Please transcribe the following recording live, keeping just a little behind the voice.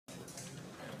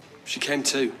She came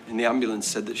to in the ambulance,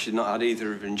 said that she'd not had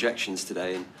either of her injections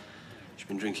today and she'd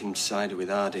been drinking cider with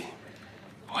Hardy.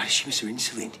 Why does she miss her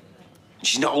insulin?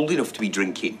 She's not old enough to be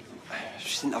drinking.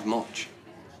 She didn't have much.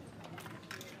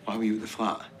 Why were you at the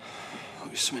flat?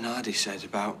 It was something Hardy said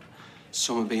about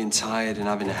Summer being tired and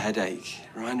having a headache.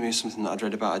 It reminded me of something that I'd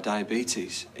read about her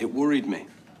diabetes. It worried me.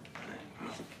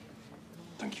 Well,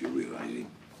 thank you for realising.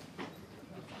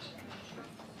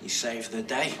 You saved the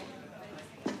day.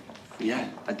 Yeah,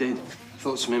 I did. I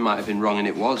thought something might have been wrong, and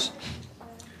it was.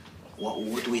 What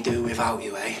would we do without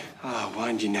you, eh? Ah,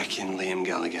 wind your neck in, Liam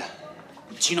Gallagher.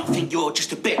 Do you not think you're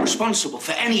just a bit responsible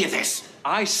for any of this?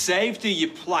 I saved her, you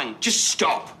plank. Just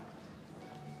stop.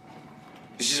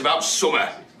 This is about Summer.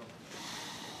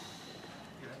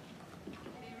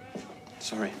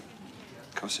 Sorry.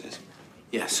 Of course it is.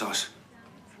 Yeah, Sos.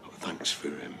 Oh, thanks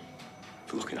for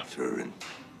looking after her and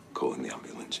calling the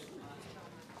ambulance.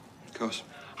 Of course.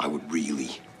 I would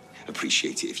really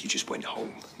appreciate it if you just went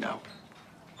home now.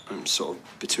 I'm sort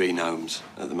of between homes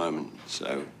at the moment,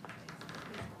 so...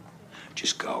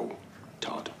 Just go,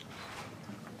 Todd.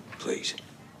 Please.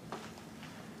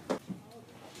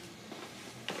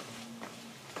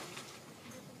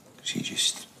 So you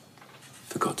just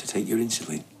forgot to take your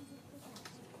insulin?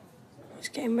 I was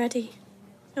getting ready.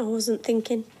 I wasn't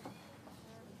thinking.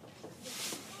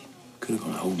 Could have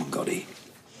gone home and got it.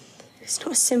 It's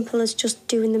not as simple as just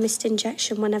doing the missed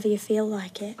injection whenever you feel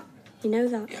like it. You know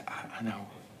that? Yeah, I know.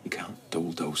 You can't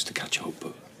double dose to catch up,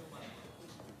 but...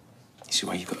 You see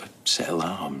why you've got to set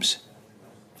alarms?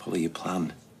 Follow your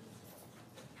plan.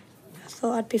 I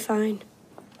thought I'd be fine.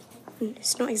 And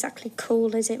it's not exactly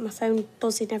cool, is it? My phone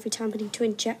buzzing every time I need to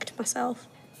inject myself.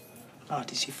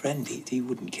 Hardy's your friend. He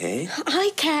wouldn't care.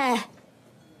 I care.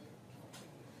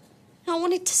 I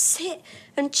wanted to sit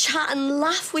and chat and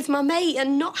laugh with my mate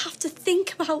and not have to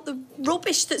think about the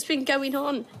rubbish that's been going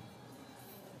on.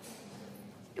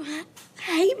 I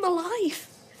hate my life.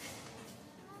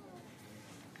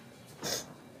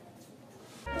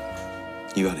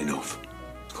 You had enough.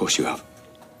 Of course you have.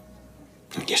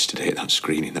 And yesterday at that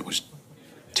screening, that was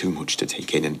too much to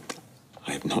take in, and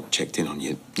I have not checked in on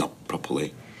you, not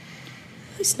properly.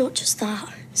 It's not just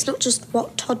that. It's not just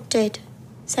what Todd did.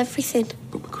 It's everything.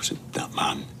 But because of that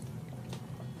man,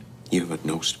 you have had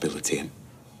no stability, and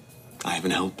I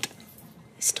haven't helped.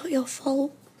 It's not your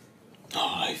fault.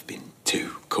 Oh, I've been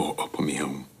too caught up on my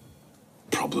own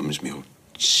problems, my own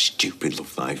stupid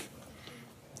love life.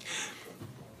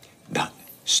 That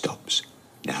stops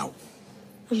now.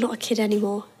 I'm not a kid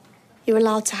anymore. You're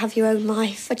allowed to have your own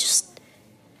life. I just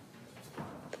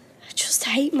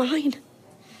hate mine.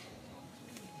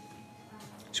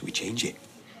 So we change it.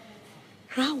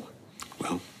 How?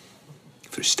 Well,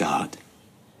 for a start,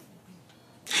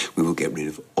 we will get rid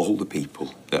of all the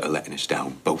people that are letting us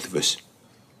down, both of us.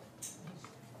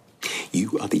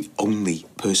 You are the only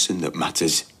person that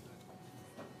matters.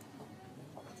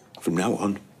 From now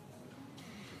on,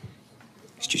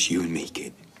 it's just you and me,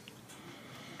 kid.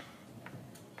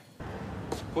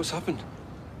 What's happened?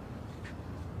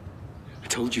 I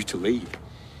told you to leave.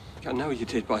 I know you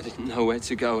did, but I didn't know where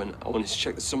to go, and I wanted to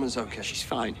check that Summer's okay. She's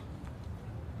fine.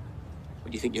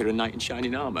 What, do you think you're a knight in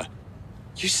shining armour?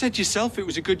 You said yourself it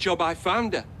was a good job I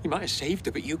found her. You might have saved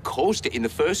her, but you caused it in the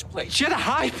first place. She had a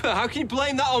hyper. How can you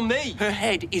blame that on me? Her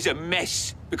head is a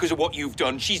mess because of what you've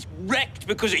done. She's wrecked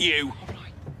because of you. All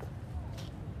right.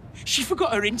 She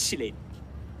forgot her insulin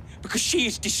because she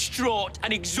is distraught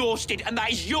and exhausted, and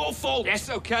that is your fault. Yes,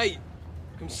 okay.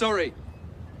 I'm sorry.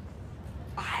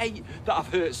 I hate that I've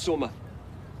hurt Summer.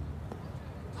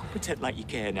 Don't pretend like you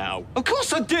care now. Of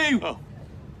course I do! Oh,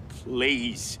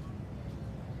 please.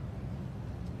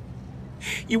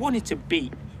 You wanted to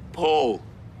beat Paul.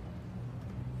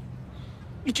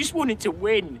 You just wanted to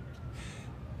win.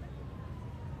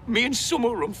 Me and Summer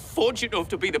were unfortunate enough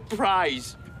to be the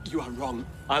prize. You are wrong.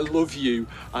 I love you.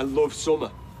 I love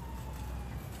Summer.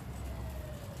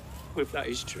 Well, if that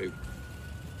is true,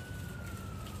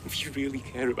 if you really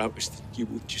care about us, then you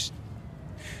will just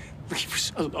leave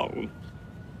us alone.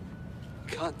 I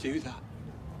can't do that.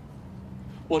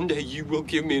 One day you will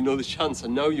give me another chance. I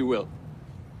know you will.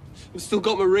 I've still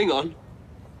got my ring on.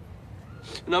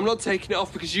 And I'm not taking it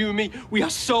off because you and me, we are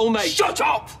soulmates. Shut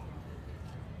up!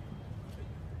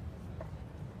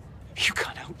 You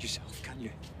can't help yourself, can you?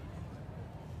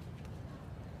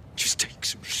 Just take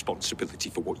some responsibility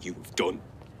for what you have done.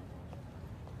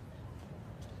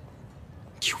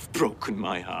 You've broken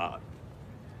my heart.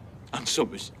 And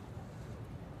Summer's.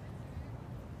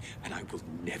 And I will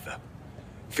never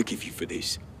forgive you for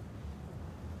this.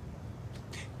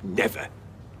 Never.